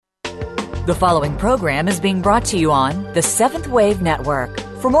The following program is being brought to you on the Seventh Wave Network.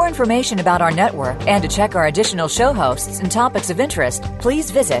 For more information about our network and to check our additional show hosts and topics of interest, please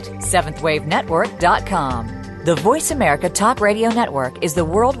visit seventhwavenetwork.com. The Voice America Talk Radio Network is the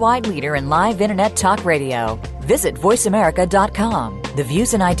worldwide leader in live Internet talk radio. Visit voiceamerica.com. The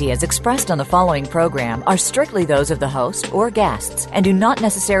views and ideas expressed on the following program are strictly those of the host or guests and do not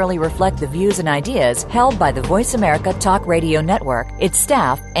necessarily reflect the views and ideas held by the Voice America Talk Radio Network, its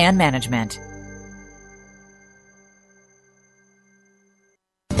staff, and management.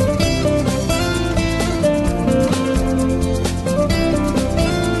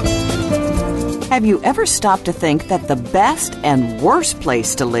 Have you ever stopped to think that the best and worst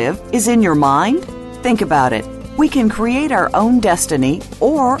place to live is in your mind? Think about it. We can create our own destiny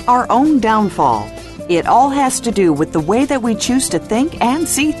or our own downfall. It all has to do with the way that we choose to think and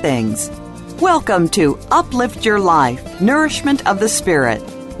see things. Welcome to Uplift Your Life, Nourishment of the Spirit,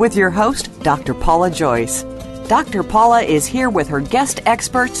 with your host, Dr. Paula Joyce. Dr. Paula is here with her guest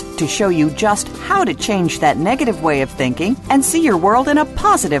experts to show you just how to change that negative way of thinking and see your world in a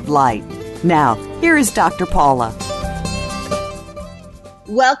positive light. Now, here is Dr. Paula.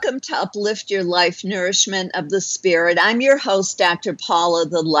 Welcome to Uplift Your Life, Nourishment of the Spirit. I'm your host, Dr. Paula,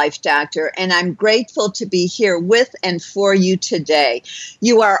 the Life Doctor, and I'm grateful to be here with and for you today.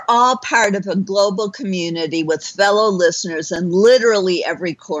 You are all part of a global community with fellow listeners in literally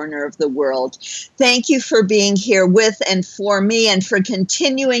every corner of the world. Thank you for being here with and for me and for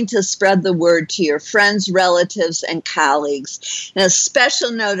continuing to spread the word to your friends, relatives, and colleagues. And a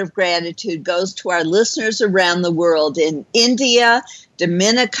special note of gratitude goes to our listeners around the world in India,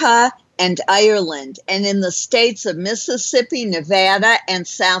 Dominica, and Ireland, and in the states of Mississippi, Nevada, and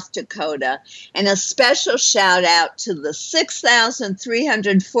South Dakota. And a special shout out to the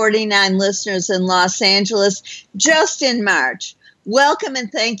 6,349 listeners in Los Angeles just in March. Welcome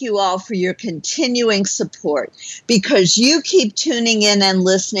and thank you all for your continuing support. Because you keep tuning in and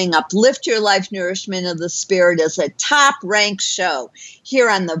listening, Uplift Your Life, Nourishment of the Spirit is a top-ranked show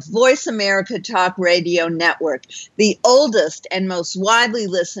here on the Voice America Talk Radio Network, the oldest and most widely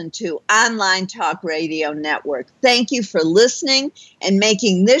listened to online talk radio network. Thank you for listening and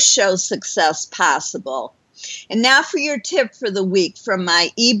making this show's success possible. And now for your tip for the week from my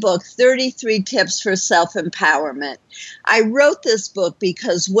ebook, 33 Tips for Self-Empowerment. I wrote this book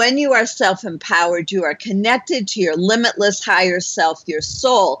because when you are self-empowered, you are connected to your limitless higher self, your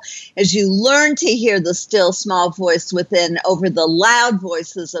soul, as you learn to hear the still small voice within over the loud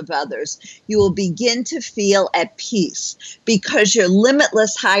voices of others. You will begin to feel at peace because your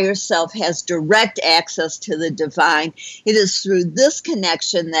limitless higher self has direct access to the divine. It is through this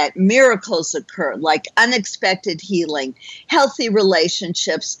connection that miracles occur, like unexpected healing, healthy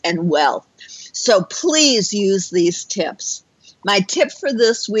relationships, and wealth. So please use these tips. My tip for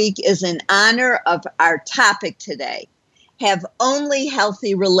this week is in honor of our topic today. Have only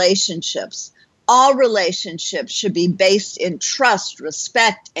healthy relationships. All relationships should be based in trust,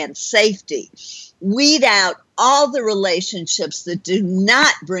 respect, and safety. Weed out all the relationships that do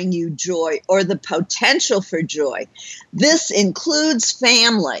not bring you joy or the potential for joy. This includes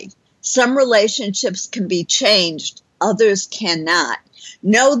family. Some relationships can be changed, others cannot.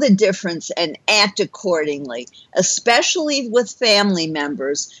 Know the difference and act accordingly. Especially with family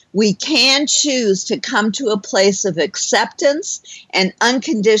members, we can choose to come to a place of acceptance and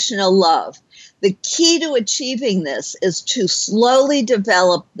unconditional love. The key to achieving this is to slowly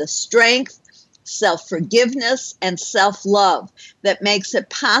develop the strength, self-forgiveness, and self-love that makes it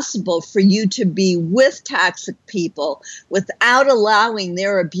possible for you to be with toxic people without allowing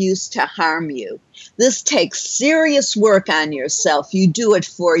their abuse to harm you. This takes serious work on yourself. You do it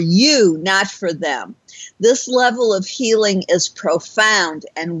for you, not for them. This level of healing is profound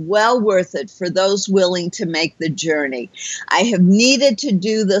and well worth it for those willing to make the journey. I have needed to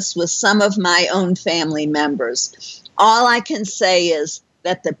do this with some of my own family members. All I can say is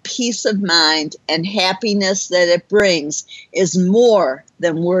that the peace of mind and happiness that it brings is more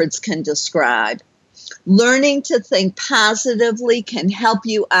than words can describe. Learning to think positively can help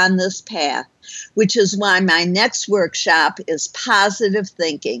you on this path, which is why my next workshop is Positive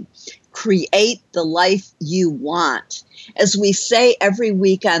Thinking. Create the life you want. As we say every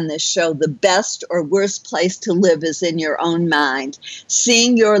week on this show, the best or worst place to live is in your own mind.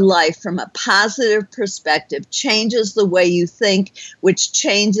 Seeing your life from a positive perspective changes the way you think, which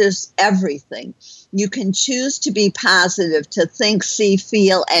changes everything. You can choose to be positive, to think, see,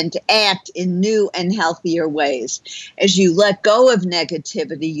 feel, and act in new and healthier ways. As you let go of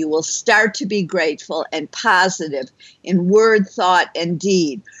negativity, you will start to be grateful and positive in word, thought, and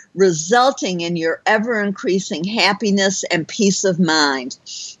deed, resulting in your ever-increasing happiness and peace of mind.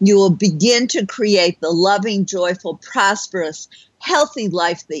 You will begin to create the loving, joyful, prosperous, healthy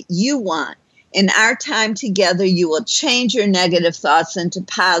life that you want. In our time together, you will change your negative thoughts into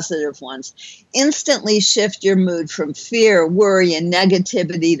positive ones. Instantly shift your mood from fear, worry, and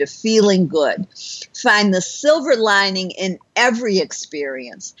negativity to feeling good. Find the silver lining in every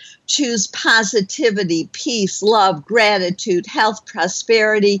experience. Choose positivity, peace, love, gratitude, health,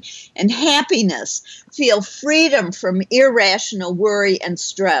 prosperity, and happiness. Feel freedom from irrational worry and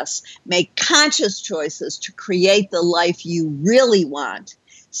stress. Make conscious choices to create the life you really want.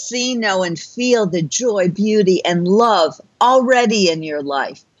 See, know, and feel the joy, beauty, and love already in your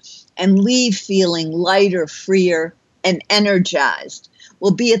life, and leave feeling lighter, freer, and energized.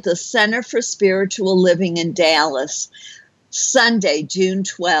 We'll be at the Center for Spiritual Living in Dallas, Sunday, June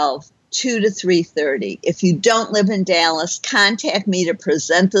 12, 2 to 3:30. If you don't live in Dallas, contact me to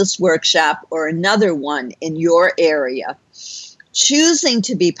present this workshop or another one in your area. Choosing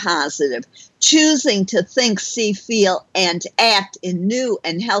to be positive, choosing to think, see, feel, and act in new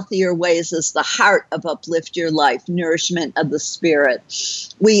and healthier ways is the heart of Uplift Your Life, nourishment of the spirit.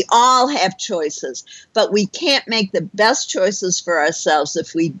 We all have choices, but we can't make the best choices for ourselves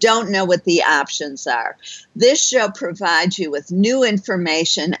if we don't know what the options are. This show provides you with new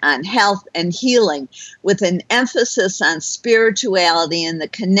information on health and healing, with an emphasis on spirituality and the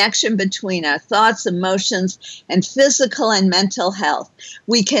connection between our thoughts, emotions, and physical and mental health.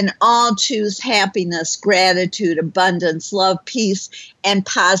 We can all choose happiness, gratitude, abundance, love, peace, and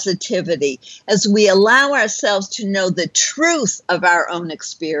positivity as we allow ourselves to know the truth of our own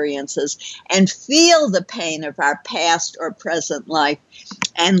experiences and feel the pain of our past or present life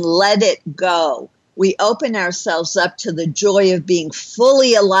and let it go. We open ourselves up to the joy of being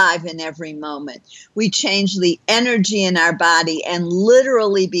fully alive in every moment. We change the energy in our body and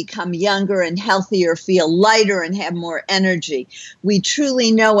literally become younger and healthier, feel lighter and have more energy. We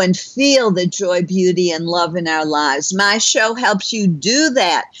truly know and feel the joy, beauty, and love in our lives. My show helps you do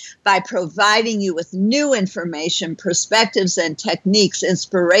that by providing you with new information, perspectives, and techniques,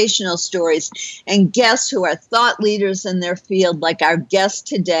 inspirational stories, and guests who are thought leaders in their field, like our guest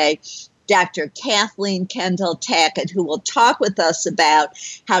today, Dr. Kathleen Kendall Tackett, who will talk with us about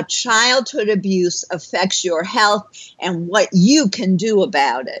how childhood abuse affects your health and what you can do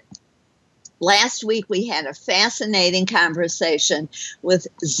about it. Last week, we had a fascinating conversation with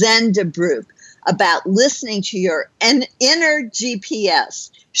Zen DeBrook about listening to your inner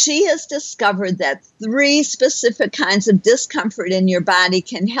GPS. She has discovered that 3 specific kinds of discomfort in your body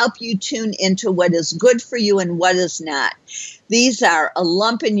can help you tune into what is good for you and what is not. These are a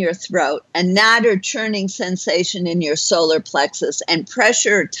lump in your throat, a knot or churning sensation in your solar plexus, and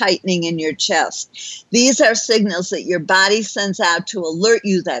pressure or tightening in your chest. These are signals that your body sends out to alert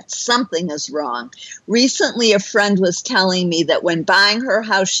you that something is wrong. Recently, a friend was telling me that when buying her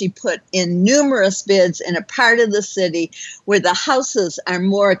house, she put in numerous bids in a part of the city where the houses are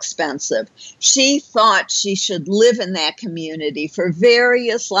more expensive. She thought she should live in that community for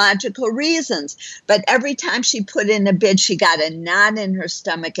various logical reasons, but every time she put in a bid, she got a knot in her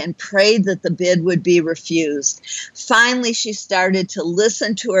stomach and prayed that the bid would be refused. Finally, she started to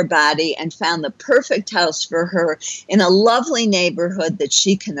listen to her body and found the perfect house for her in a lovely neighborhood that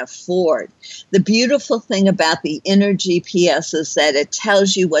she can afford. The beautiful thing about the inner GPS is that it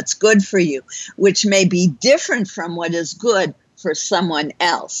tells you what's good for you, which may be different from what is good for someone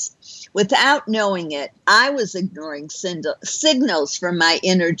else. Without knowing it, I was ignoring signals from my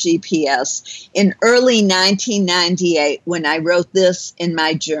inner GPS in early 1998 when I wrote this in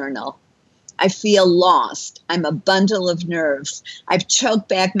my journal. I feel lost. I'm a bundle of nerves. I've choked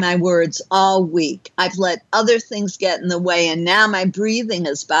back my words all week. I've let other things get in the way, and now my breathing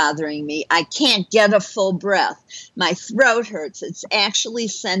is bothering me. I can't get a full breath. My throat hurts. It's actually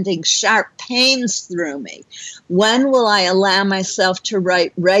sending sharp pains through me. When will I allow myself to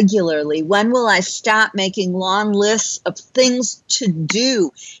write regularly? When will I stop making long lists of things to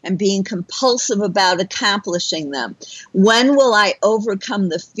do and being compulsive about accomplishing them? When will I overcome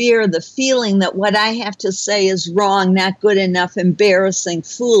the fear, the feeling that what I have to say is wrong, not good enough, embarrassing,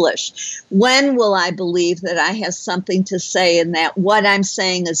 foolish? When will I believe that I have something to say and that what I'm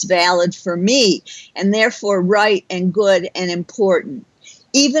saying is valid for me and therefore right and good and important?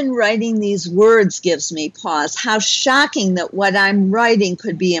 Even writing these words gives me pause. How shocking that what I'm writing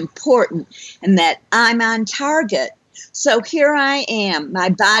could be important and that I'm on target. So here I am, my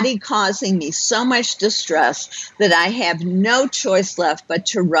body causing me so much distress that I have no choice left but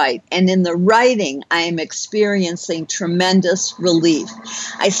to write. And in the writing, I am experiencing tremendous relief.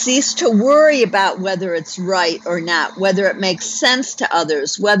 I cease to worry about whether it's right or not, whether it makes sense to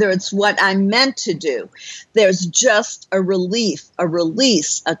others, whether it's what I'm meant to do. There's just a relief, a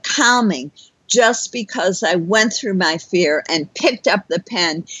release, a calming, just because I went through my fear and picked up the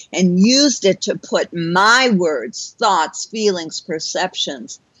pen and used it to put my words, thoughts, feelings,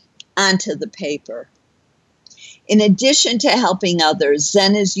 perceptions onto the paper. In addition to helping others,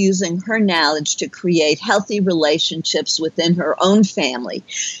 Zen is using her knowledge to create healthy relationships within her own family.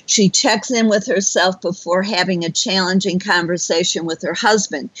 She checks in with herself before having a challenging conversation with her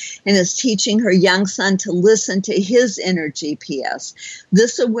husband and is teaching her young son to listen to his inner GPS.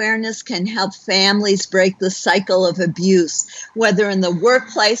 This awareness can help families break the cycle of abuse. Whether in the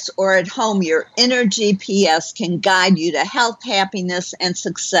workplace or at home, your inner GPS can guide you to health, happiness, and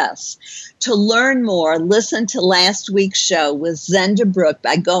success. To learn more, listen to last week's show with Zen DeBrook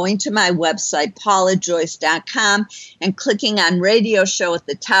by going to my website, paulajoyce.com, and clicking on radio show at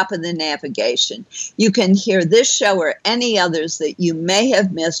the top of the navigation. You can hear this show or any others that you may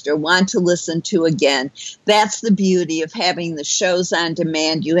have missed or want to listen to again. That's the beauty of having the shows on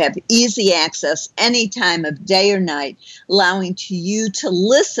demand. You have easy access any time of day or night, allowing you to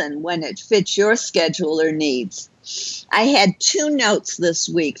listen when it fits your schedule or needs. I had 2 notes this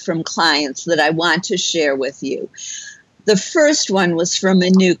week from clients that I want to share with you. The first one was from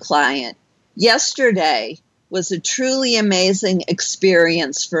a new client. Yesterday was a truly amazing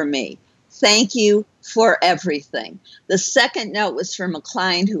experience for me. Thank you for everything. The second note was from a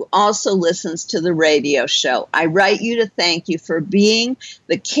client who also listens to the radio show. I write you to thank you for being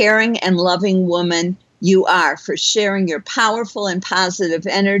the caring and loving woman you are, for sharing your powerful and positive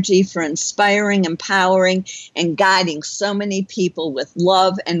energy, for inspiring, empowering, and guiding so many people with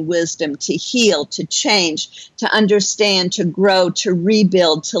love and wisdom to heal, to change, to understand, to grow, to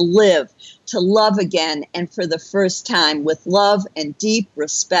rebuild, to live, to love again, and for the first time with love and deep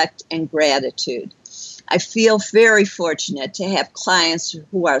respect and gratitude. I feel very fortunate to have clients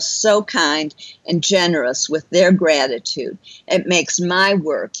who are so kind and generous with their gratitude. It makes my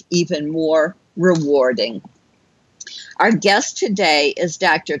work even more rewarding. Our guest today is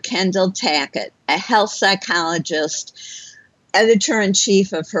Dr. Kendall Tackett, a health psychologist,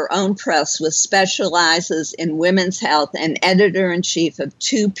 editor-in-chief of her own press, which specializes in women's health, and editor-in-chief of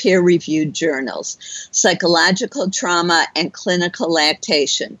 2 peer-reviewed journals, Psychological Trauma and Clinical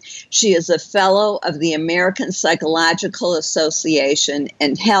Lactation. She is a fellow of the American Psychological Association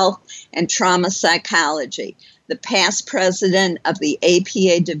in Health and Trauma Psychology, the past president of the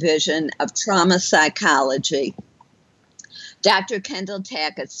APA Division of Trauma Psychology. Dr. Kendall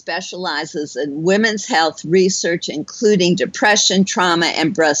Tackett specializes in women's health research, including depression, trauma,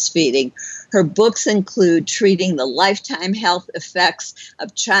 and breastfeeding. Her books include Treating the Lifetime Health Effects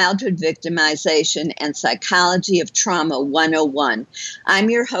of Childhood Victimization and Psychology of Trauma 101. I'm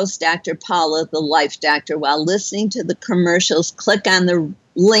your host, Dr. Paula, the Life Doctor. While listening to the commercials, click on the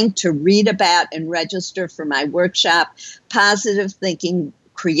link to read about and register for my workshop, Positive Thinking,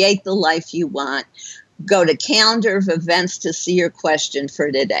 Create the Life You Want. Go to calendar of events to see your question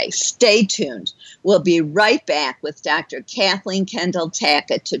for today. Stay tuned. We'll be right back with Dr. Kathleen Kendall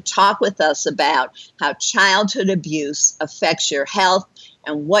Tackett to talk with us about how childhood abuse affects your health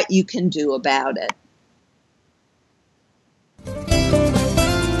and what you can do about it.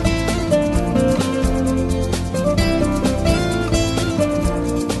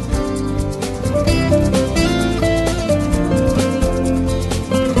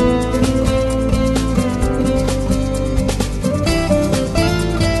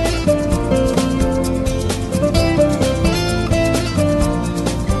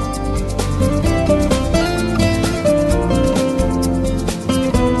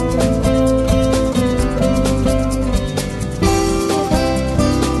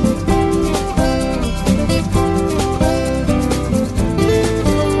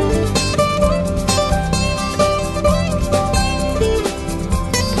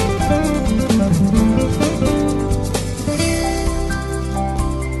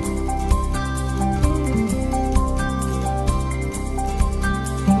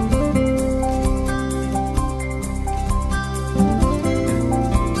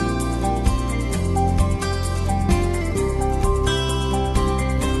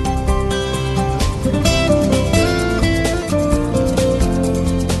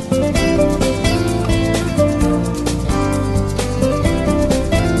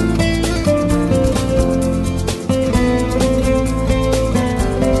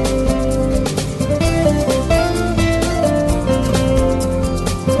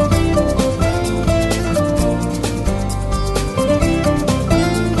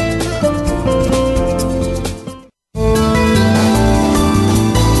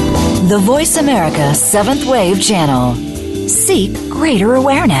 the Voice America 7th Wave Channel. Seek greater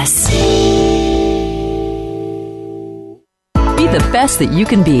awareness. Be the best that you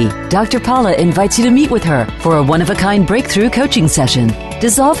can be. Dr. Paula invites you to meet with her for a one-of-a-kind breakthrough coaching session.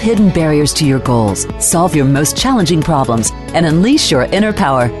 Dissolve hidden barriers to your goals, solve your most challenging problems, and unleash your inner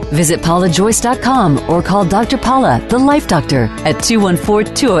power. Visit paulajoyce.com or call Dr. Paula, the Life Doctor, at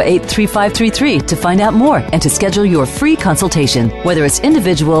 214-208-3533 to find out more and to schedule your free consultation. Whether it's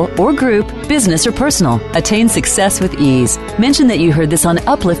individual or group, business or personal, attain success with ease. Mention that you heard this on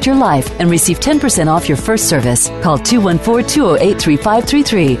Uplift Your Life and receive 10% off your first service. Call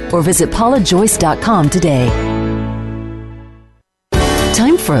 214-208-3533 or visit paulajoyce.com today.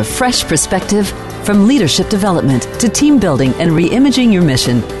 Time for a fresh perspective. From leadership development to team building and re-imaging your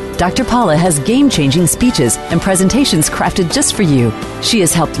mission, Dr. Paula has game-changing speeches and presentations crafted just for you. She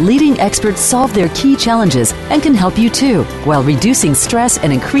has helped leading experts solve their key challenges and can help you too, while reducing stress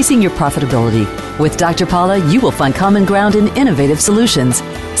and increasing your profitability. With Dr. Paula, you will find common ground in innovative solutions.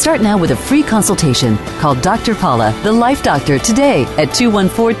 Start now with a free consultation. Call Dr. Paula, the Life Doctor, today at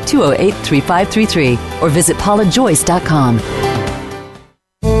 214-208-3533 or visit paulajoyce.com.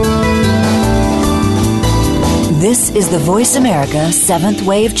 This is the Voice America 7th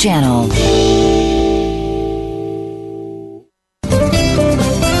Wave Channel.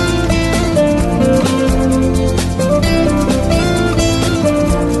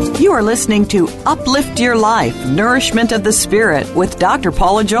 You are listening to Uplift Your Life, Nourishment of the Spirit with Dr.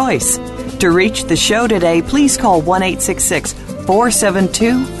 Paula Joyce. To reach the show today, please call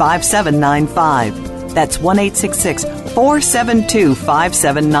 1-866-472-5795. That's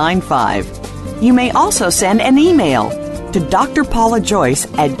 1-866-472-5795. You may also send an email to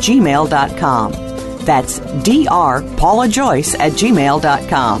drpaulajoyce@gmail.com. That's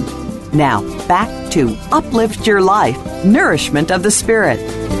drpaulajoyce@gmail.com. Now, back to Uplift Your Life, Nourishment of the Spirit.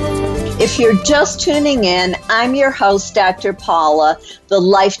 If you're just tuning in, I'm your host, Dr. Paula, the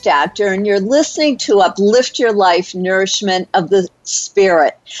Life Doctor, and you're listening to Uplift Your Life, Nourishment of the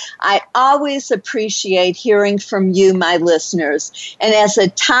Spirit. I always appreciate hearing from you, my listeners. And as a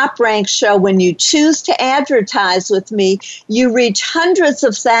top-ranked show, when you choose to advertise with me, you reach hundreds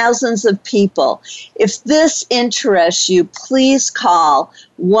of thousands of people. If this interests you, please call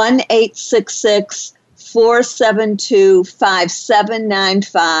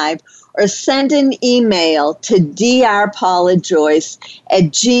 1-866-472-5795 or send an email to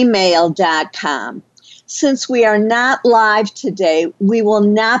drpaulajoyce@gmail.com. Since we are not live today, we will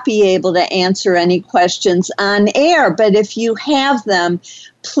not be able to answer any questions on air, but if you have them,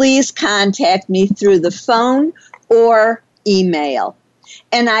 please contact me through the phone or email.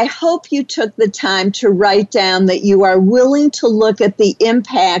 And I hope you took the time to write down that you are willing to look at the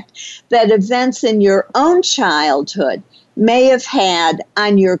impact that events in your own childhood may have had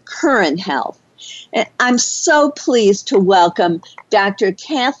on your current health. And I'm so pleased to welcome Dr.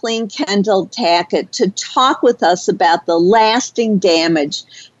 Kathleen Kendall-Tackett to talk with us about the lasting damage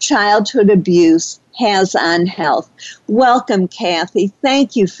childhood abuse has on health. Welcome, Kathy.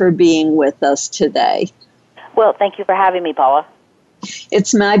 Thank you for being with us today. Well, thank you for having me, Paula.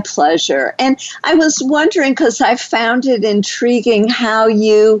 It's my pleasure. And I was wondering, because I found it intriguing how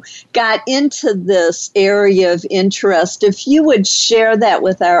you got into this area of interest. If you would share that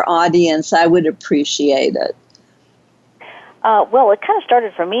with our audience, I would appreciate it. Well, it kind of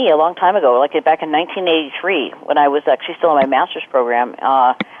started for me a long time ago, like back in 1983, when I was actually still in my master's program.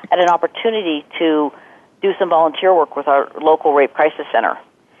 I had an opportunity to do some volunteer work with our local rape crisis center.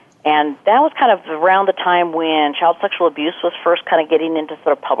 And that was kind of around the time when child sexual abuse was first kind of getting into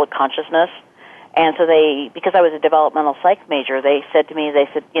sort of public consciousness. And so because I was a developmental psych major, they said to me,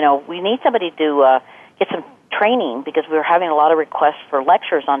 we need somebody to get some training because we were having a lot of requests for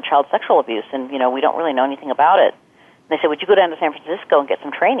lectures on child sexual abuse, and, we don't really know anything about it. And they said, would you go down to San Francisco and get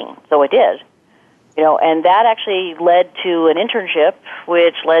some training? So I did. And that actually led to an internship,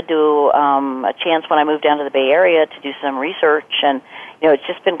 which led to a chance when I moved down to the Bay Area to do some research. And, it's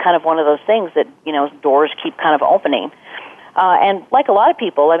just been kind of one of those things that, doors keep kind of opening. And like a lot of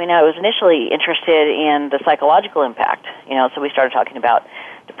people, I was initially interested in the psychological impact, so we started talking about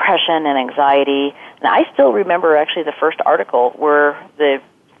depression and anxiety. And I still remember actually the first article where the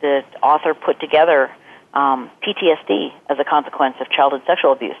author put together PTSD as a consequence of childhood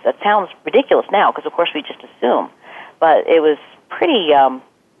sexual abuse. That sounds ridiculous now because, of course, we just assume. But it was pretty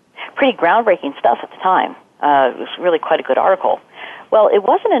groundbreaking stuff at the time. It was really quite a good article. Well, it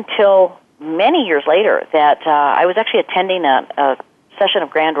wasn't until many years later that I was actually attending a session of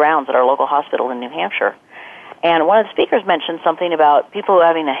grand rounds at our local hospital in New Hampshire. And one of the speakers mentioned something about people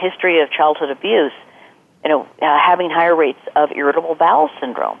having a history of childhood abuse, having higher rates of irritable bowel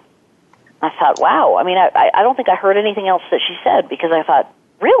syndrome. I thought, wow. I mean, I don't think I heard anything else that she said, because I thought,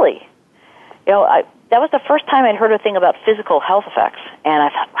 really? That was the first time I'd heard a thing about physical health effects. And I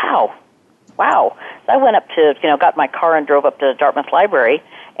thought, wow. So I went up to, got my car and drove up to Dartmouth Library,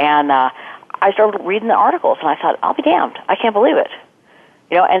 and I started reading the articles, and I thought, I'll be damned. I can't believe it.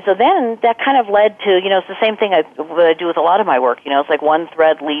 And so then that kind of led to, it's the same thing that I do with a lot of my work. It's like one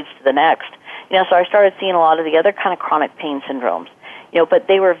thread leads to the next. So I started seeing a lot of the other kind of chronic pain syndromes, but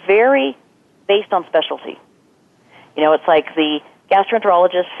they were very based on specialty. It's like the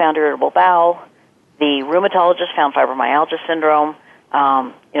gastroenterologist found irritable bowel, the rheumatologist found fibromyalgia syndrome,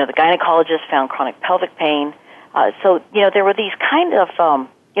 the gynecologist found chronic pelvic pain. So, there were these kind of,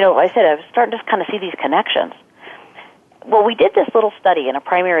 I said I was starting to kind of see these connections. Well, we did this little study in a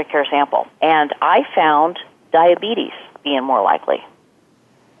primary care sample, and I found diabetes being more likely.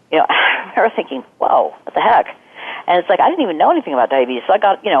 I remember thinking, whoa, what the heck? And it's like, I didn't even know anything about diabetes. So I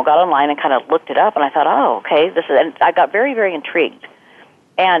got online and kind of looked it up, and I thought, oh, okay, and I got very, very intrigued.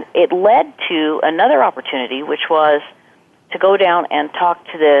 And it led to another opportunity, which was to go down and talk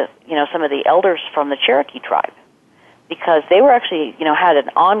to some of the elders from the Cherokee tribe, because they were actually, had an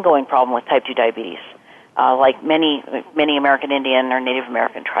ongoing problem with type 2 diabetes, like many American Indian or Native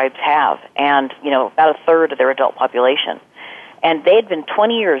American tribes have, and, about a third of their adult population. And they had been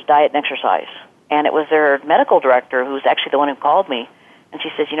 20 years diet and exercise. And it was their medical director who was actually the one who called me. And she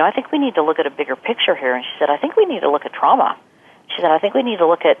says, I think we need to look at a bigger picture here. And she said, I think we need to look at trauma. She said, I think we need to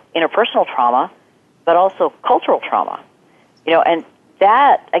look at interpersonal trauma, but also cultural trauma. And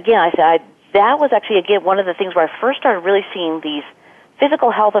that, again, that was actually, again, one of the things where I first started really seeing these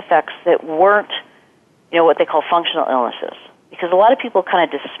physical health effects that weren't, what they call functional illnesses. Because a lot of people kind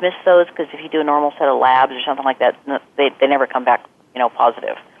of dismiss those, because if you do a normal set of labs or something like that, they never come back,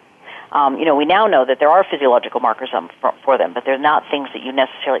 positive. We now know that there are physiological markers for them, but they're not things that you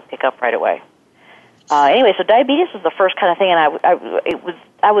necessarily pick up right away. Anyway, so diabetes was the first kind of thing, and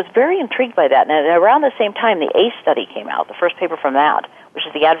I was very intrigued by that. And around the same time, the ACE study came out, the first paper from that, which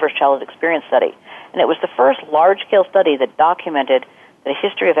is the Adverse Childhood Experience Study. And it was the first large-scale study that documented the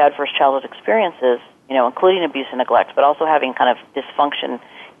history of adverse childhood experiences, including abuse and neglect, but also having kind of dysfunction,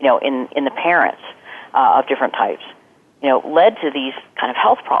 in the parents of different types, led to these kind of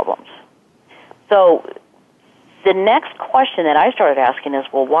health problems. So the next question that I started asking is,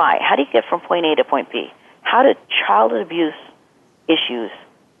 well, why? How do you get from point A to point B? How do childhood abuse issues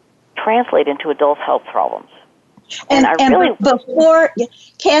translate into adult health problems? And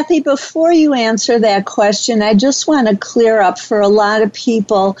Kathy, before you answer that question, I just want to clear up for a lot of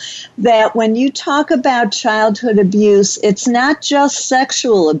people that when you talk about childhood abuse, it's not just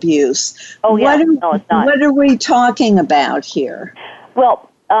sexual abuse. Oh, yeah. No, it's not. What are we talking about here? Well,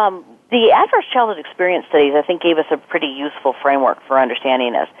 the Adverse Childhood Experience Studies, I think, gave us a pretty useful framework for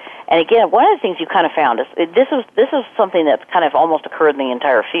understanding this. And again, one of the things you kind of found is this is something that's kind of almost occurred in the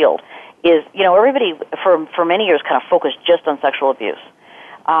entire field. Is, everybody for many years kind of focused just on sexual abuse.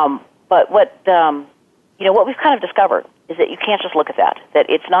 But what we've kind of discovered is that you can't just look at that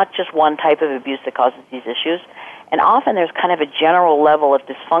it's not just one type of abuse that causes these issues. And often there's kind of a general level of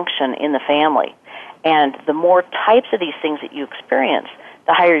dysfunction in the family. And the more types of these things that you experience,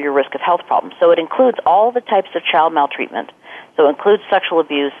 the higher your risk of health problems. So it includes all the types of child maltreatment. So it includes sexual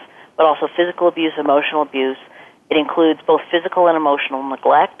abuse, but also physical abuse, emotional abuse. It includes both physical and emotional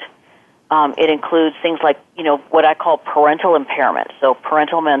neglect. It includes things like, what I call parental impairment, so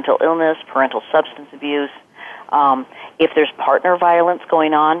parental mental illness, parental substance abuse. If there's partner violence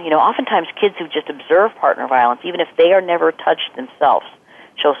going on, oftentimes kids who just observe partner violence, even if they are never touched themselves,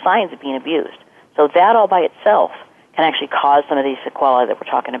 show signs of being abused. So that all by itself can actually cause some of these sequelae that we're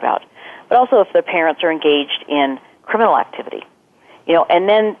talking about. But also if their parents are engaged in criminal activity. And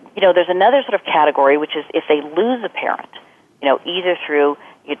then, there's another sort of category, which is if they lose a parent, either through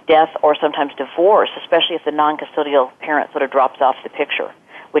death or sometimes divorce, especially if the non-custodial parent sort of drops off the picture,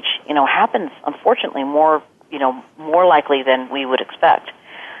 which, happens, unfortunately, more likely than we would expect.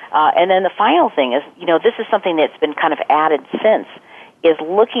 And then the final thing is, this is something that's been kind of added since, is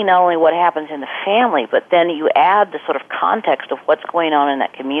looking not only what happens in the family, but then you add the sort of context of what's going on in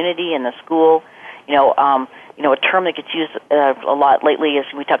that community, in the school. A term that gets used a lot lately is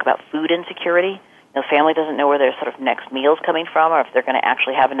we talk about food insecurity. The family doesn't know where their sort of next meal's coming from, or if they're going to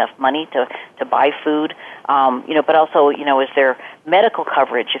actually have enough money to buy food. But also, is there medical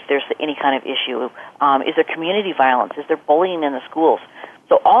coverage if there's any kind of issue? Is there community violence? Is there bullying in the schools?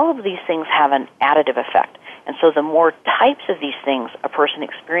 So all of these things have an additive effect. And so the more types of these things a person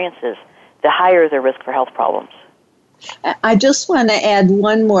experiences, the higher their risk for health problems. I just want to add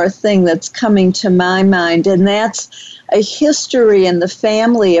one more thing that's coming to my mind, and that's a history in the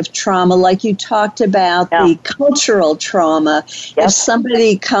family of trauma, like you talked about, the cultural trauma. Yep. If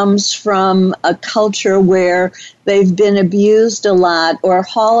somebody comes from a culture where they've been abused a lot, or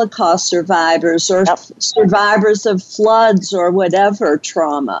Holocaust survivors, or survivors of floods, or whatever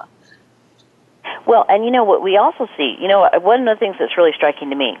trauma. Well, and you know what we also see, one of the things that's really striking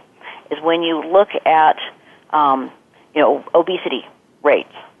to me is when you look at, obesity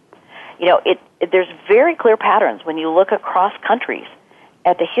rates. There's very clear patterns when you look across countries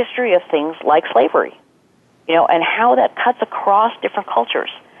at the history of things like slavery, and how that cuts across different cultures.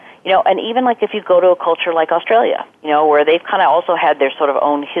 And even like if you go to a culture like Australia, where they've kind of also had their sort of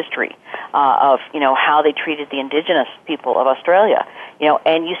own history of, how they treated the indigenous people of Australia,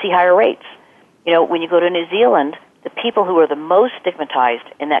 and you see higher rates. When you go to New Zealand, the people who are the most stigmatized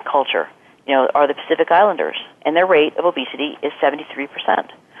in that culture, are the Pacific Islanders, and their rate of obesity is 73%.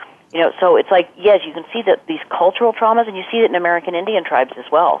 So it's like, yes, you can see that these cultural traumas, and you see it in American Indian tribes as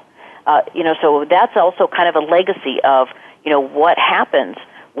well. So that's also kind of a legacy of, what happens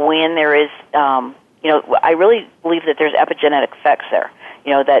when there is, I really believe that there's epigenetic effects there.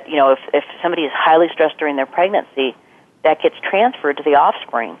 That, if somebody is highly stressed during their pregnancy, that gets transferred to the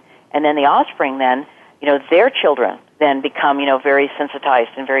offspring, and then the offspring then, their children then become, very sensitized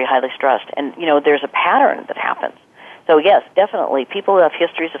and very highly stressed. And, there's a pattern that happens. So, yes, definitely, people who have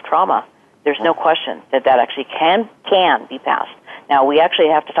histories of trauma, there's no question that actually can be passed. Now, we actually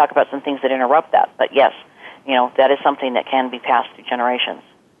have to talk about some things that interrupt that. But, yes, that is something that can be passed through generations.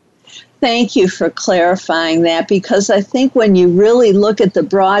 Thank you for clarifying that, because I think when you really look at the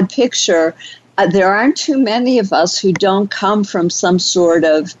broad picture, there aren't too many of us who don't come from some sort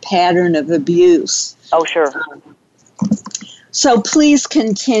of pattern of abuse. Oh, sure. So please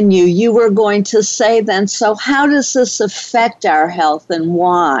continue. You were going to say then, so how does this affect our health and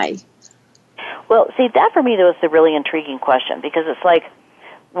why? Well, see, that for me was the really intriguing question, because it's like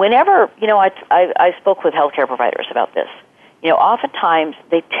whenever, I spoke with healthcare providers about this, oftentimes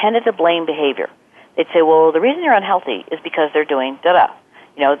they tended to blame behavior. They'd say, well, the reason you're unhealthy is because they're doing da-da.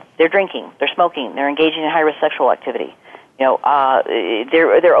 They're drinking, they're smoking, they're engaging in high-risk sexual activity.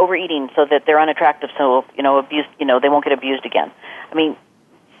 They're overeating so that they're unattractive, so, abuse, they won't get abused again. I mean,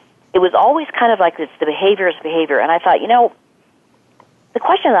 it was always kind of like it's the behavior is behavior. And I thought, the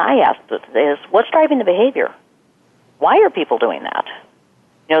question that I asked is, what's driving the behavior? Why are people doing that?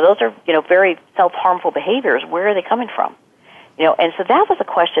 Those are, very self-harmful behaviors. Where are they coming from? And so that was a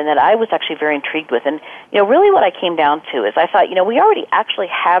question that I was actually very intrigued with. And, really what I came down to is I thought, we already actually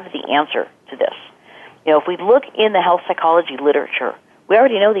have the answer to this. If we look in the health psychology literature, we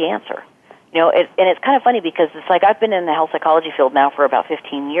already know the answer. And it's kind of funny because it's like I've been in the health psychology field now for about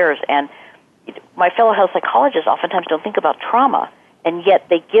 15 years, and my fellow health psychologists oftentimes don't think about trauma, and yet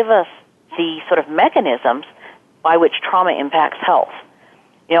they give us the sort of mechanisms by which trauma impacts health.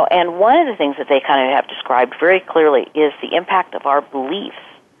 And one of the things that they kind of have described very clearly is the impact of our beliefs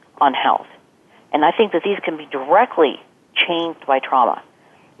on health. And I think that these can be directly changed by trauma.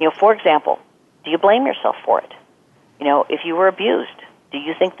 For example, do you blame yourself for it? If you were abused, do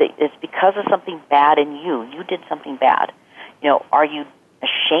you think that it's because of something bad in you? You did something bad. Are you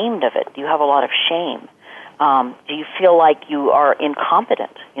ashamed of it? Do you have a lot of shame? Do you feel like you are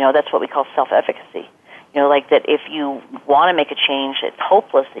incompetent? That's what we call self-efficacy. Like that if you want to make a change, it's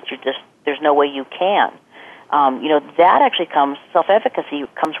hopeless that there's no way you can. That actually self-efficacy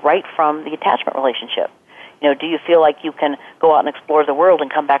comes right from the attachment relationship. Do you feel like you can go out and explore the world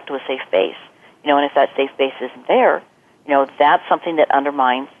and come back to a safe base? And if that safe base isn't there, that's something that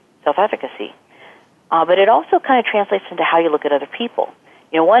undermines self-efficacy. But it also kind of translates into how you look at other people.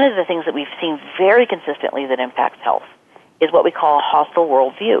 One of the things that we've seen very consistently that impacts health is what we call a hostile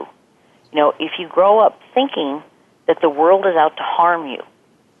worldview. If you grow up thinking that the world is out to harm you,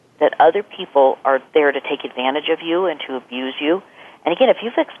 that other people are there to take advantage of you and to abuse you, and again, if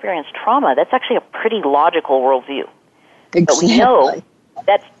you've experienced trauma, that's actually a pretty logical worldview. Exactly. But we know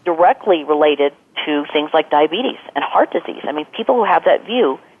that's directly related to things like diabetes and heart disease. I mean, people who have that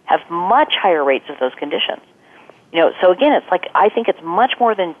view have much higher rates of those conditions. So again, it's like I think it's much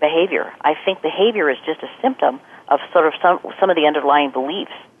more than behavior. I think behavior is just a symptom of sort of some of the underlying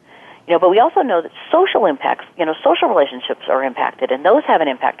beliefs. But we also know that social impacts, social relationships are impacted, and those have an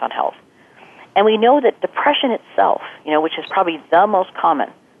impact on health. And we know that depression itself, which is probably the most common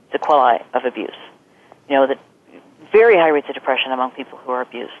sequelae of abuse, that very high rates of depression among people who are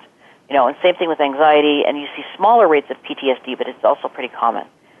abused. And same thing with anxiety, and you see smaller rates of PTSD, but it's also pretty common.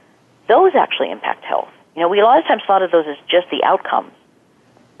 Those actually impact health. We a lot of times thought of those as just the outcomes,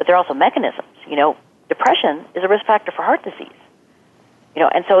 but they're also mechanisms. depression is a risk factor for heart disease.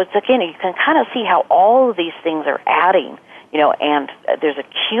 And so it's, again, you can kind of see how all of these things are adding, and there's a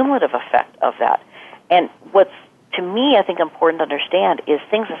cumulative effect of that. And what's, to me, I think important to understand is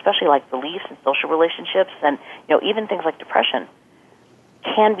things, especially like beliefs and social relationships and, even things like depression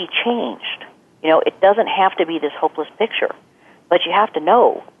can be changed. It doesn't have to be this hopeless picture, but you have to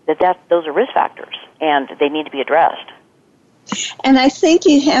know that those are risk factors and they need to be addressed. And I think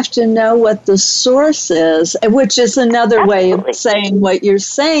you have to know what the source is, which is another way of saying what you're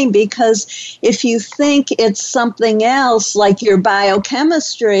saying, because if you think it's something else, like your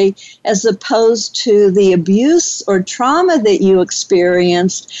biochemistry, as opposed to the abuse or trauma that you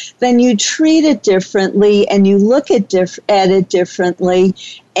experienced, then you treat it differently and you look at it differently.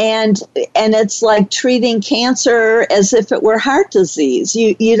 And it's like treating cancer as if it were heart disease.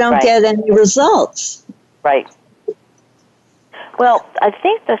 You don't get any results. Right. Well, I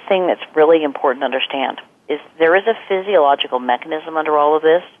think the thing that's really important to understand is there is a physiological mechanism under all of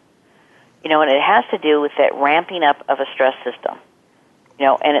this, and it has to do with that ramping up of a stress system,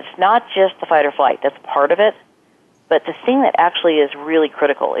 and it's not just the fight or flight. That's part of it, but the thing that actually is really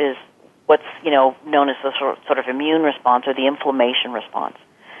critical is what's, known as the sort of immune response or the inflammation response.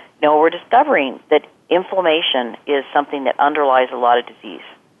 We're discovering that inflammation is something that underlies a lot of disease.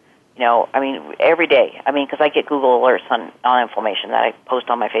 Every day. Because I get Google alerts on inflammation that I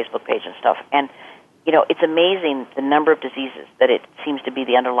post on my Facebook page and stuff. And, it's amazing the number of diseases that it seems to be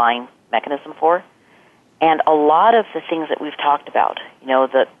the underlying mechanism for. And a lot of the things that we've talked about,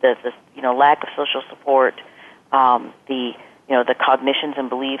 the lack of social support, the cognitions and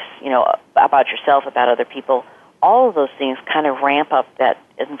beliefs, about yourself, about other people, all of those things kind of ramp up that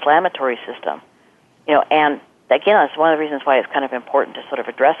inflammatory system, and again, that's one of the reasons why it's kind of important to sort of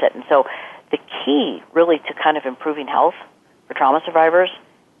address it. And so the key really to kind of improving health for trauma survivors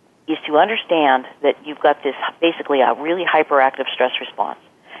is to understand that you've got this basically a really hyperactive stress response.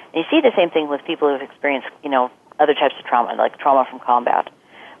 And you see the same thing with people who have experienced, other types of trauma, like trauma from combat.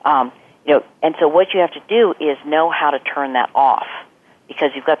 And so what you have to do is know how to turn that off,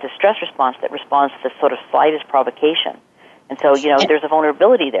 because you've got this stress response that responds to the sort of slightest provocation. And so, there's a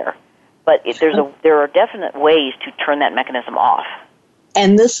vulnerability there. But there are definite ways to turn that mechanism off.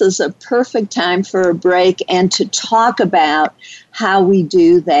 And this is a perfect time for a break and to talk about how we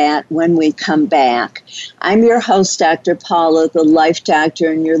do that when we come back. I'm your host, Dr. Paula, the Life Doctor,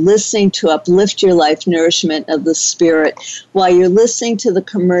 and you're listening to Uplift Your Life, Nourishment of the Spirit. While you're listening to the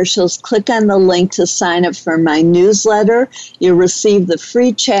commercials, click on the link to sign up for my newsletter. You'll receive the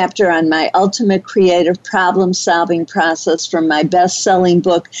free chapter on my ultimate creative problem-solving process from my best-selling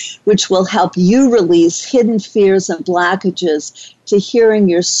book, which will help you release hidden fears and blockages to hearing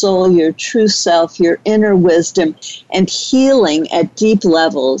your soul, your true self, your inner wisdom, and healing at deep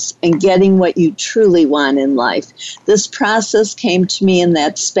levels and getting what you truly want in life. This process came to me in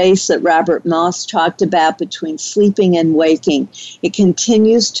that space that Robert Moss talked about between sleeping and waking. It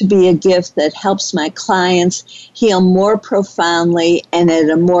continues to be a gift that helps my clients heal more profoundly and at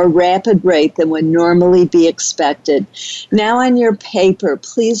a more rapid rate than would normally be expected. Now on your paper,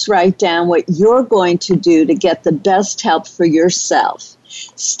 please write down what you're going to do to get the best help for yourself.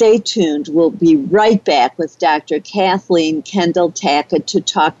 Stay tuned. We'll be right back with Dr. Kathleen Kendall-Tackett to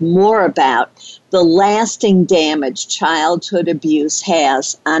talk more about the lasting damage childhood abuse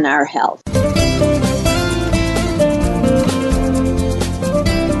has on our health.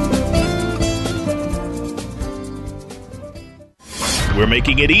 We're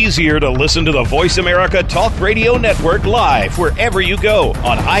making it easier to listen to the Voice America Talk Radio Network live wherever you go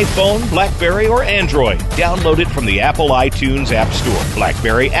on iPhone, BlackBerry, or Android. Download it from the Apple iTunes App Store,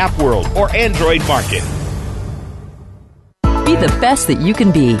 BlackBerry App World, or Android Market. Be the best that you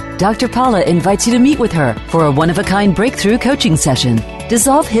can be. Dr. Paula invites you to meet with her for a one-of-a-kind breakthrough coaching session.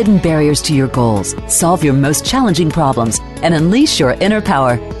 Dissolve hidden barriers to your goals, solve your most challenging problems, and unleash your inner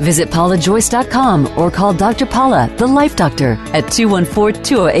power. Visit paulajoyce.com or call Dr. Paula, the Life Doctor, at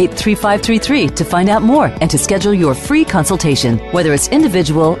 214-208-3533 to find out more and to schedule your free consultation. Whether it's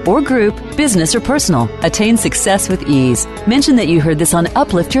individual or group, business or personal, attain success with ease. Mention that you heard this on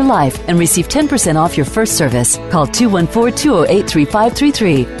Uplift Your Life and receive 10% off your first service. Call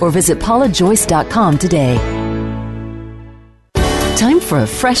 214-208-3533 or visit paulajoyce.com today. Time for a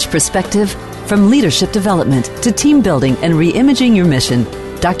fresh perspective. From leadership development to team building and reimaging your mission,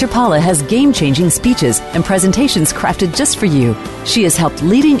 Dr. Paula has game-changing speeches and presentations crafted just for you. She has helped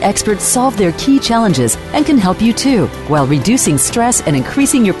leading experts solve their key challenges and can help you too, while reducing stress and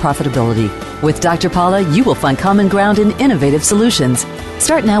increasing your profitability. With Dr. Paula, you will find common ground in innovative solutions.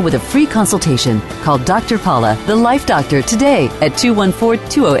 Start now with a free consultation. Call Dr. Paula, the Life Doctor, today at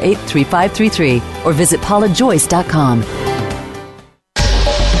 214-208-3533 or visit paulajoyce.com.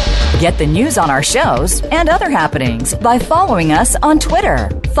 Get the news on our shows and other happenings by following us on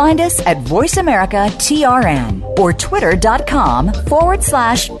Twitter. Find us at VoiceAmericaTRN or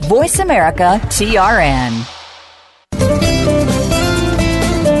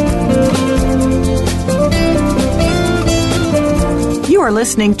You are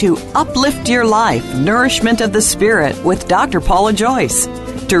listening to Uplift Your Life, Nourishment of the Spirit with Dr. Paula Joyce.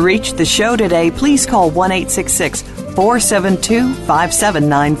 To reach the show today, please call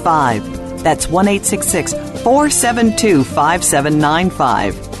 1-866-472-5795. That's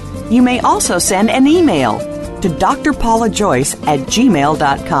 1-866-472-5795. You may also send an email to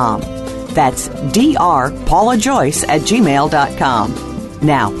drpaulajoyce@gmail.com. That's drpaulajoyce@gmail.com.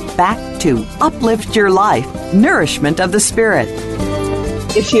 Now, back to Uplift Your Life, Nourishment of the Spirit.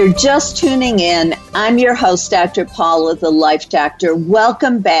 If you're just tuning in, I'm your host, Dr. Paula, the Life Doctor.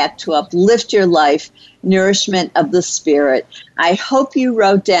 Welcome back to Uplift Your Life, Nourishment of the Spirit. I hope you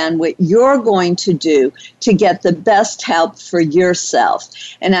wrote down what you're going to do to get the best help for yourself.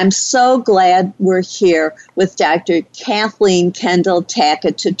 And I'm so glad we're here with Dr. Kathleen Kendall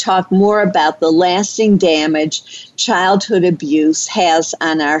Tackett to talk more about the lasting damage childhood abuse has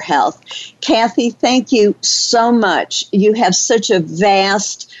on our health. Kathy, thank you so much. You have such a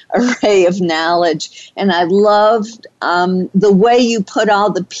vast array of knowledge, and I loved the way you put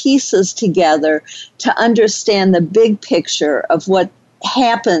all the pieces together to understand the big picture of what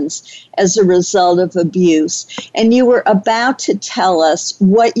happens as a result of abuse. And you were about to tell us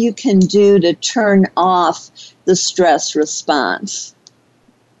what you can do to turn off the stress response.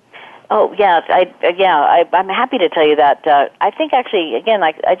 Oh, yeah, I'm happy to tell you that. I think actually, again,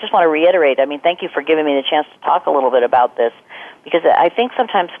 I just want to reiterate, thank you for giving me the chance to talk a little bit about this, because I think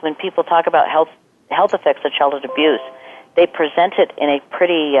sometimes when people talk about health effects of childhood abuse, they present it in a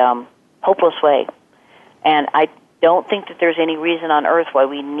pretty hopeless way. And I don't think that there's any reason on earth why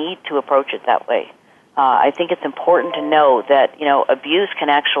we need to approach it that way. I think it's important to know that, abuse can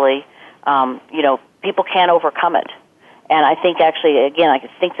actually, people can overcome it. And I think actually, again, I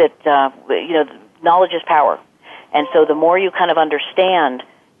think that, knowledge is power. And so the more you kind of understand,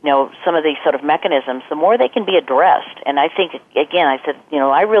 some of these sort of mechanisms, the more they can be addressed. And I think, again, I said,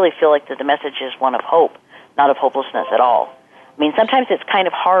 I really feel like that the message is one of hope, not of hopelessness at all. I mean, sometimes it's kind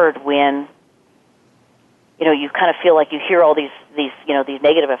of hard when, you kind of feel like you hear all these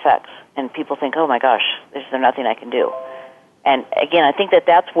negative effects, and people think, oh my gosh, there's nothing I can do. And again, I think that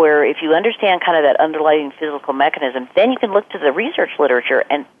that's where, if you understand kind of that underlying physical mechanism, then you can look to the research literature,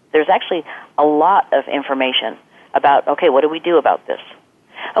 and there's actually a lot of information about, okay, what do we do about this?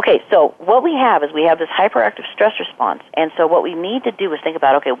 Okay, so what we have is we have this hyperactive stress response, and so what we need to do is think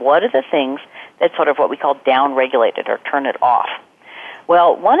about, okay, what are the things that sort of what we call down-regulate it or turn it off?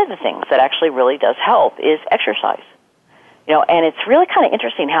 Well, one of the things that actually really does help is exercise. And it's really kind of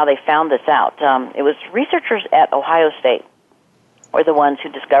interesting how they found this out. It was researchers at Ohio State were the ones who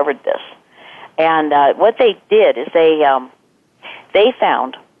discovered this. And what they did is they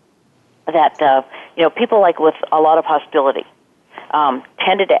found that, people like with a lot of hostility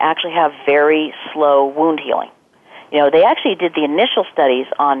tended to actually have very slow wound healing. They actually did the initial studies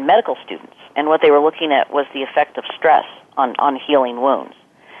on medical students, and what they were looking at was the effect of stress on healing wounds.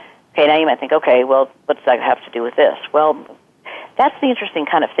 Okay, now you might think, okay, well, what does that have to do with this? Well, that's the interesting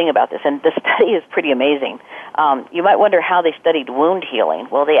kind of thing about this, and the study is pretty amazing. You might wonder how they studied wound healing.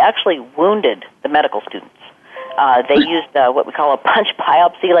 Well, they actually wounded the medical students. They used what we call a punch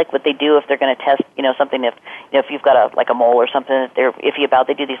biopsy, like what they do if they're going to test, something if you've got a mole or something that they're iffy about.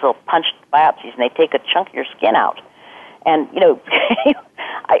 They do these little punch biopsies, and they take a chunk of your skin out. And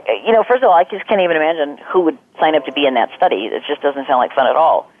first of all, I just can't even imagine who would sign up to be in that study. It just doesn't sound like fun at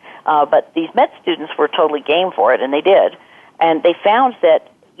all. But these med students were totally game for it, and they did. And they found that,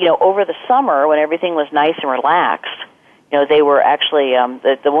 over the summer when everything was nice and relaxed, they were actually,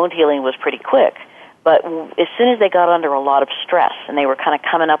 the wound healing was pretty quick. But as soon as they got under a lot of stress and they were kind of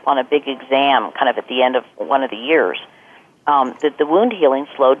coming up on a big exam kind of at the end of one of the years, the wound healing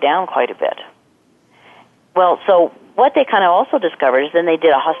slowed down quite a bit. Well, so what they kind of also discovered is then they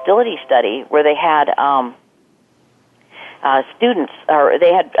did a hostility study where they had students, or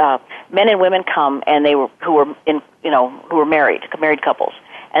they had men and women come, and they were who were married couples,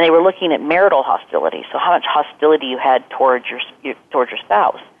 And they were looking at marital hostility, so how much hostility you had towards your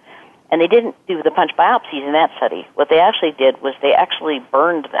spouse. And they didn't do the punch biopsies in that study. What they actually did was they actually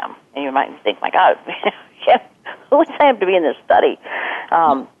burned them. And you might think, my God, who would sign up to be in this study?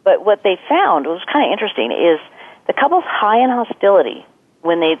 But what they found was kind of interesting is the couples high in hostility,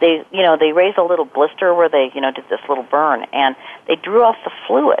 when they raised a little blister where they, did this little burn, and they drew off the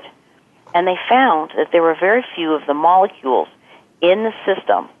fluid. And they found that there were very few of the molecules in the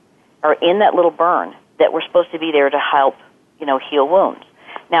system or in that little burn that were supposed to be there to help, heal wounds.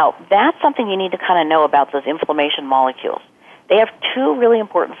 Now, that's something you need to kind of know about those inflammation molecules. They have two really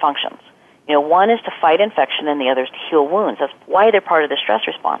important functions. One is to fight infection and the other is to heal wounds. That's why they're part of the stress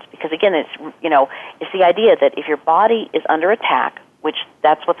response. Because again, it's the idea that if your body is under attack, which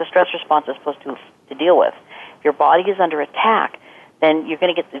that's what the stress response is supposed to deal with. If your body is under attack, then you're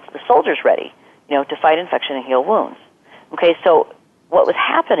going to get the soldiers ready, to fight infection and heal wounds. Okay, so what was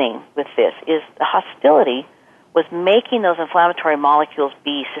happening with this is the hostility was making those inflammatory molecules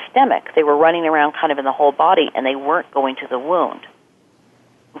be systemic. They were running around kind of in the whole body, and they weren't going to the wound.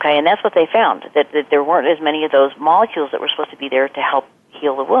 Okay, and that's what they found, that there weren't as many of those molecules that were supposed to be there to help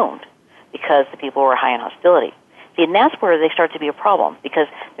heal the wound because the people were high in hostility. See, and that's where they start to be a problem, because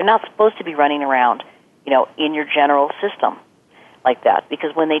they're not supposed to be running around, in your general system like that,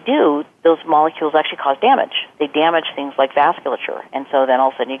 because when they do, those molecules actually cause damage. They damage things like vasculature, and so then all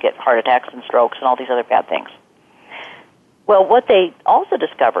of a sudden you get heart attacks and strokes and all these other bad things. Well, what they also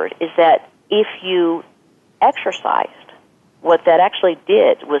discovered is that if you exercised, what that actually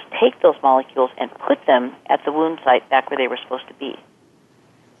did was take those molecules and put them at the wound site back where they were supposed to be.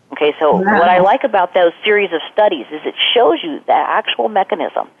 Okay, so what I like about those series of studies is it shows you the actual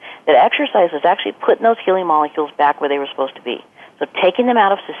mechanism that exercise is actually putting those healing molecules back where they were supposed to be. So taking them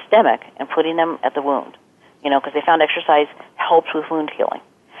out of systemic and putting them at the wound, because they found exercise helps with wound healing.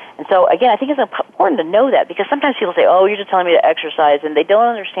 And so, again, I think it's important to know that, because sometimes people say, oh, you're just telling me to exercise, and they don't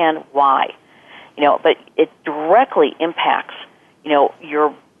understand why. But it directly impacts,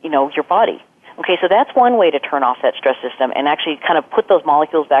 your body. Okay, so that's one way to turn off that stress system and actually kind of put those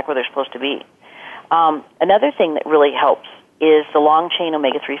molecules back where they're supposed to be. Another thing that really helps is the long-chain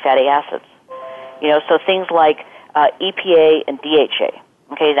omega-3 fatty acids. So things like EPA and DHA.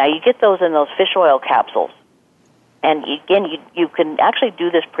 Okay, now you get those in those fish oil capsules. And again, you can actually do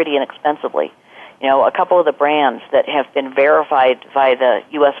this pretty inexpensively. A couple of the brands that have been verified by the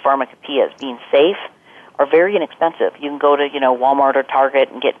U.S. Pharmacopoeia as being safe are very inexpensive. You can go to, Walmart or Target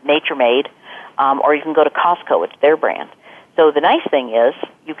and get Nature Made, or you can go to Costco. It's their brand. So the nice thing is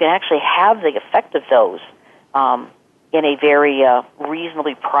you can actually have the effect of those in a very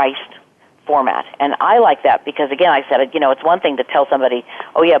reasonably priced format. And I like that because, again, I said, it's one thing to tell somebody,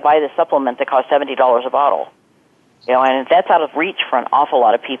 oh, yeah, buy this supplement that costs $70 a bottle. And that's out of reach for an awful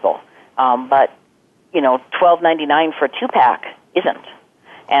lot of people. But, $12.99 for a 2-pack isn't.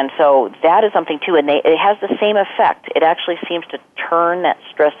 And so that is something, too, and it has the same effect. It actually seems to turn that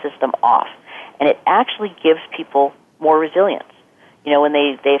stress system off. And it actually gives people more resilience. When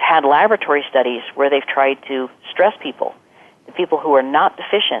they've had laboratory studies where they've tried to stress people, the people who are not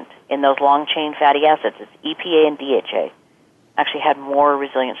deficient in those long-chain fatty acids, it's EPA and DHA, actually had more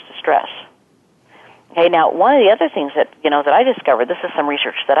resilience to stress. Okay, now one of the other things that that I discovered, this is some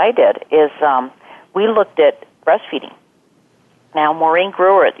research that I did, is we looked at breastfeeding. Now, Maureen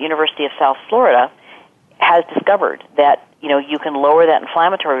Brewer at the University of South Florida has discovered that you can lower that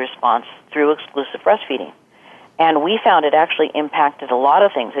inflammatory response through exclusive breastfeeding, and we found it actually impacted a lot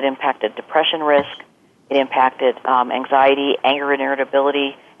of things. It impacted depression risk, it impacted anxiety, anger, and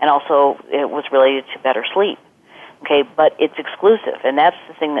irritability, and also it was related to better sleep. Okay, but it's exclusive, and that's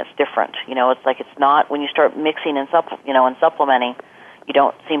the thing that's different. It's like it's not, when you start mixing and supplementing, you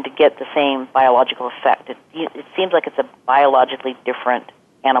don't seem to get the same biological effect. It seems like it's a biologically different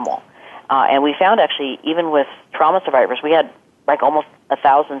animal. And we found actually, even with trauma survivors, we had like almost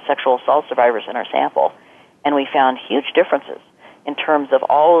 1,000 sexual assault survivors in our sample, and we found huge differences in terms of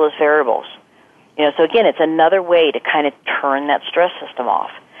all of those variables. So again, it's another way to kind of turn that stress system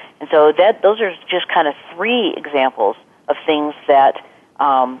off. And so those are just kind of 3 examples of things that,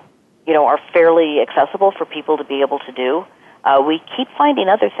 are fairly accessible for people to be able to do. We keep finding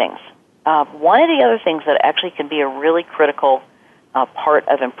other things. One of the other things that actually can be a really critical part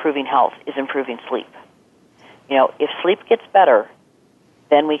of improving health is improving sleep. If sleep gets better,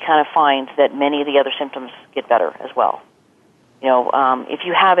 then we kind of find that many of the other symptoms get better as well. If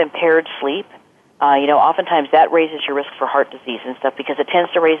you have impaired sleep, oftentimes that raises your risk for heart disease and stuff because it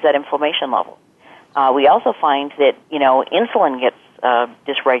tends to raise that inflammation level. We also find that, insulin gets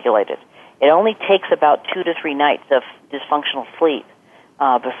dysregulated. It only takes about 2 to 3 nights of dysfunctional sleep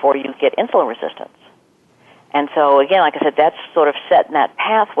before you get insulin resistance. And so, again, like I said, that's sort of setting that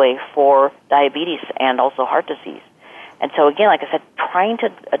pathway for diabetes and also heart disease. And so, again, like I said, trying to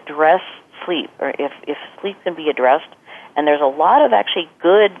address sleep, or if sleep can be addressed, and there's a lot of actually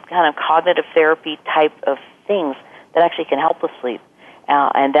good kind of cognitive therapy type of things that actually can help with sleep.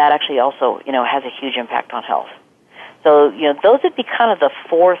 And that actually also, has a huge impact on health. So, those would be kind of the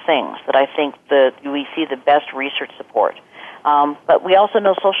four things that I think that we see the best research support. But we also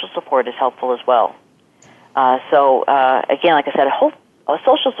know social support is helpful as well. Again, like I said,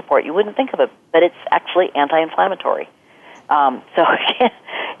 social support, you wouldn't think of it, but it's actually anti-inflammatory. Again,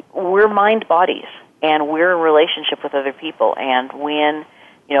 we're mind bodies, and we're in relationship with other people. And when,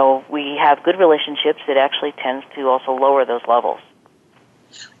 we have good relationships, it actually tends to also lower those levels.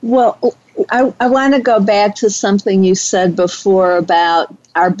 Well, I want to go back to something you said before about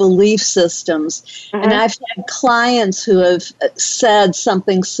our belief systems. Mm-hmm. And I've had clients who have said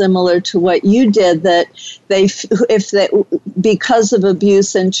something similar to what you did, that because of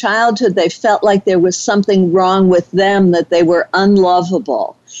abuse in childhood, they felt like there was something wrong with them, that they were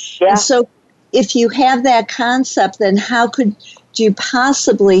unlovable. Yeah. And so if you have that concept, then how could you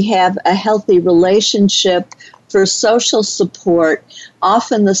possibly have a healthy relationship for social support?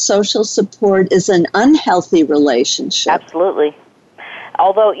 Often the social support is an unhealthy relationship. Absolutely.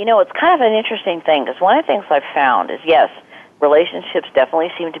 Although, it's kind of an interesting thing, because one of the things I've found is, yes, relationships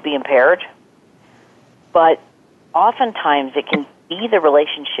definitely seem to be impaired, but oftentimes it can be the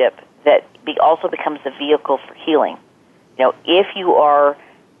relationship that also becomes the vehicle for healing. If you are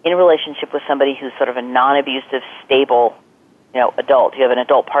in a relationship with somebody who's sort of a non-abusive, stable, adult, you have an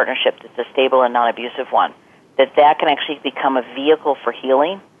adult partnership that's a stable and non-abusive one, that can actually become a vehicle for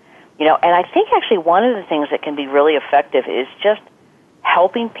healing. And I think actually one of the things that can be really effective is just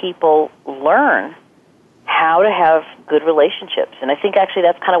helping people learn how to have good relationships. And I think actually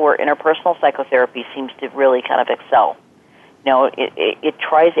that's kind of where interpersonal psychotherapy seems to really kind of excel.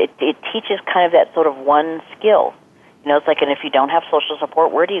 It teaches kind of that sort of one skill. It's like, and if you don't have social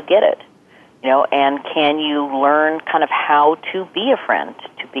support, where do you get it? And can you learn kind of how to be a friend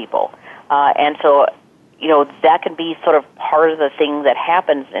to people? And so, that can be sort of part of the thing that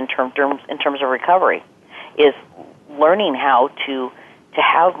happens in terms of recovery, is learning how to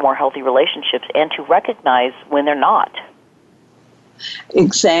have more healthy relationships and to recognize when they're not.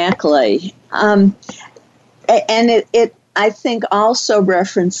 Exactly. And it I think also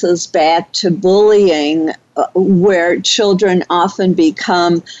references back to bullying, where children often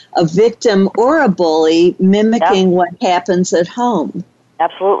become a victim or a bully, mimicking what happens at home.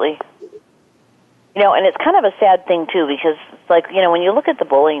 Absolutely. And it's kind of a sad thing, too, because it's like, when you look at the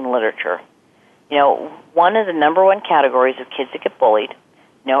bullying literature, one of the number one categories of kids that get bullied,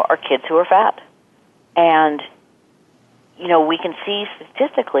 are kids who are fat. And, we can see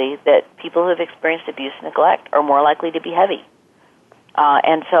statistically that people who have experienced abuse and neglect are more likely to be heavy.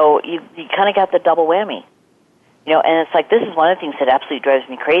 And so you kind of got the double whammy. And it's like, this is one of the things that absolutely drives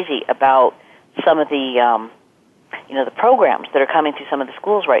me crazy about some of the, the programs that are coming through some of the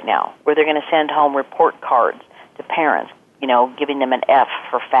schools right now, where they're going to send home report cards to parents, giving them an F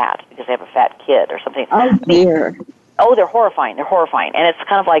for fat because they have a fat kid or something. Oh, dear. They're horrifying. They're horrifying. And it's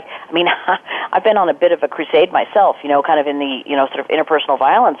kind of like, I've been on a bit of a crusade myself, kind of in the, sort of interpersonal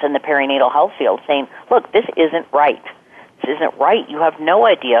violence in the perinatal health field, saying, look, this isn't right. This isn't right. You have no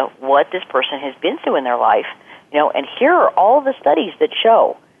idea what this person has been through in their life, and here are all the studies that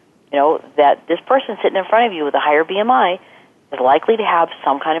show, that this person sitting in front of you with a higher BMI is likely to have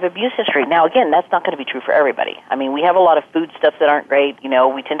some kind of abuse history. Now, again, that's not going to be true for everybody. We have a lot of food stuff that aren't great. We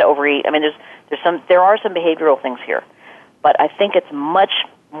tend to overeat. There are some behavioral things here, but I think it's much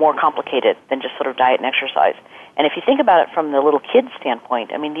more complicated than just sort of diet and exercise. And if you think about it from the little kid's standpoint,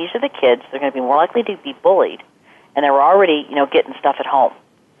 these are the kids. They're going to be more likely to be bullied, and they're already, getting stuff at home.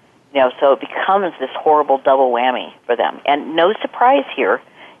 So it becomes this horrible double whammy for them. And no surprise here,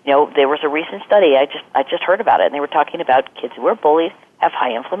 there was a recent study, I just heard about it, and they were talking about kids who are bullied have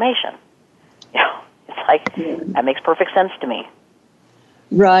high inflammation. It's like, that makes perfect sense to me.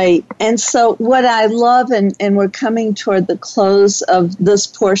 Right. And so what I love, and we're coming toward the close of this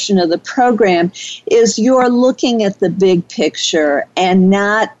portion of the program, is you're looking at the big picture and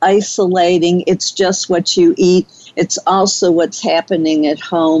not isolating. It's just what you eat. It's also what's happening at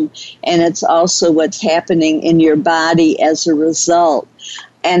home, and it's also what's happening in your body as a result.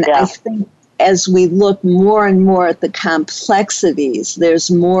 And I think as we look more and more at the complexities, there's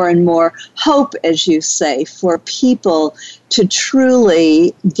more and more hope, as you say, for people to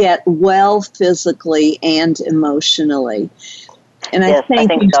truly get well physically and emotionally. And yes, I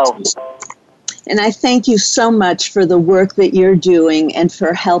think so. And I thank you so much for the work that you're doing and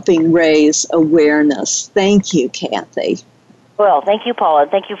for helping raise awareness. Thank you, Kathy. Well, thank you, Paula.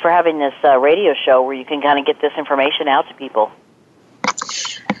 Thank you for having this radio show where you can kind of get this information out to people.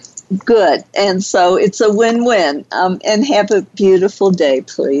 Good. And so it's a win-win. And have a beautiful day,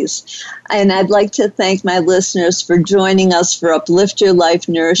 please. And I'd like to thank my listeners for joining us for Uplift Your Life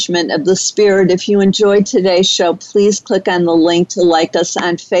Nourishment of the Spirit. If you enjoyed today's show, please click on the link to like us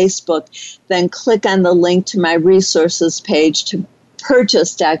on Facebook. Then click on the link to my resources page to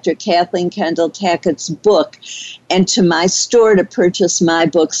purchase Dr. Kathleen Kendall Tackett's book, and to my store to purchase my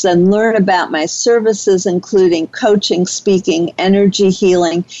books and learn about my services, including coaching, speaking, energy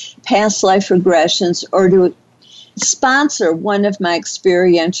healing, past life regressions, or to sponsor one of my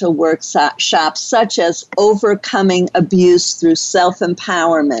experiential workshops, such as Overcoming Abuse Through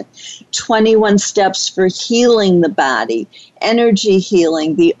Self-Empowerment, 21 Steps for Healing the Body, Energy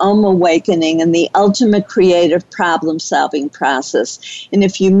Healing, the Awakening, and the Ultimate Creative Problem-Solving Process. And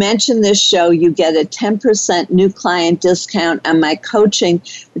if you mention this show, you get a 10% new client discount on my coaching,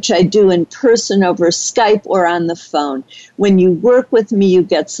 which I do in person over Skype or on the phone. When you work with me, you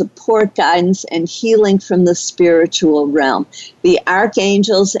get support, guidance, and healing from the spiritual realm. The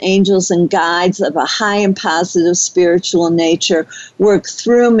archangels, angels, and guides of a high and positive spiritual nature work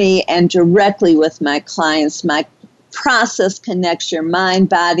through me and directly with my clients. My process connects your mind,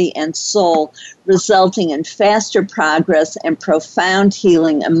 body, and soul, resulting in faster progress and profound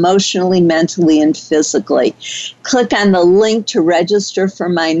healing emotionally, mentally, and physically. Click on the link to register for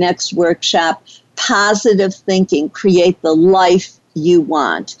my next workshop, Positive Thinking, Create the Life You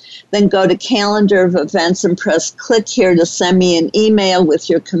Want. Then go to calendar of events and press click here to send me an email with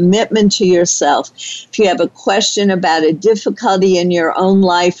your commitment to yourself. If you have a question about a difficulty in your own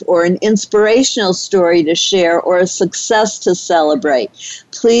life or an inspirational story to share or a success to celebrate,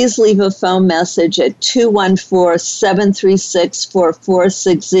 please leave a phone message at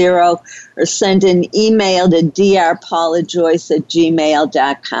 214-736-4460 or send an email to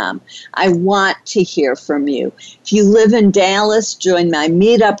drpaulajoyce@gmail.com. I want to hear from you. If you live in Dallas, join my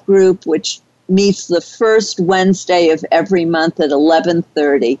meetup group, which meets the first Wednesday of every month at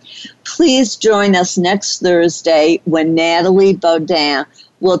 11:30. Please join us next Thursday when Natalie Baudin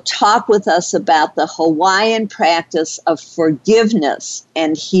will talk with us about the Hawaiian practice of forgiveness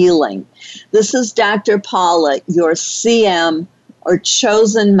and healing. This is Dr. Paula, your CM or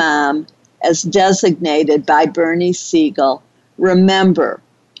chosen mom, as designated by Bernie Siegel. Remember,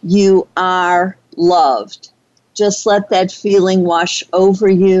 you are loved. Just let that feeling wash over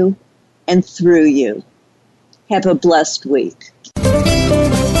you and through you. Have a blessed week.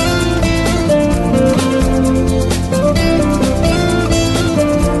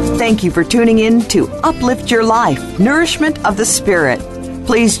 Thank you for tuning in to Uplift Your Life, Nourishment of the Spirit.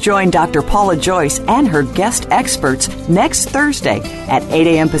 Please join Dr. Paula Joyce and her guest experts next Thursday at 8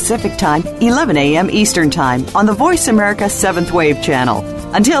 a.m. Pacific Time, 11 a.m. Eastern Time on the Voice America 7th Wave channel.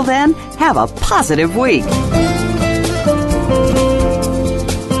 Until then, have a positive week.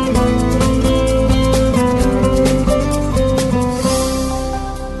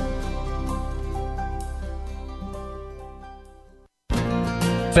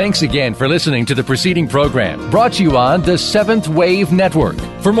 Thanks again for listening to the preceding program, brought to you on the 7th Wave Network.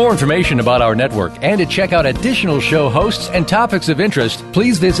 For more information about our network and to check out additional show hosts and topics of interest,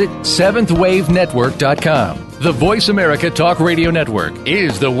 please visit 7thwavenetwork.com. The Voice America Talk Radio Network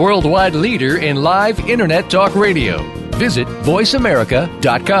is the worldwide leader in live Internet talk radio. Visit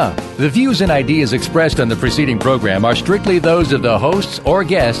voiceamerica.com. The views and ideas expressed on the preceding program are strictly those of the hosts or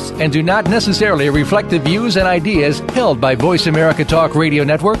guests and do not necessarily reflect the views and ideas held by Voice America Talk Radio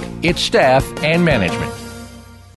Network, its staff, and management.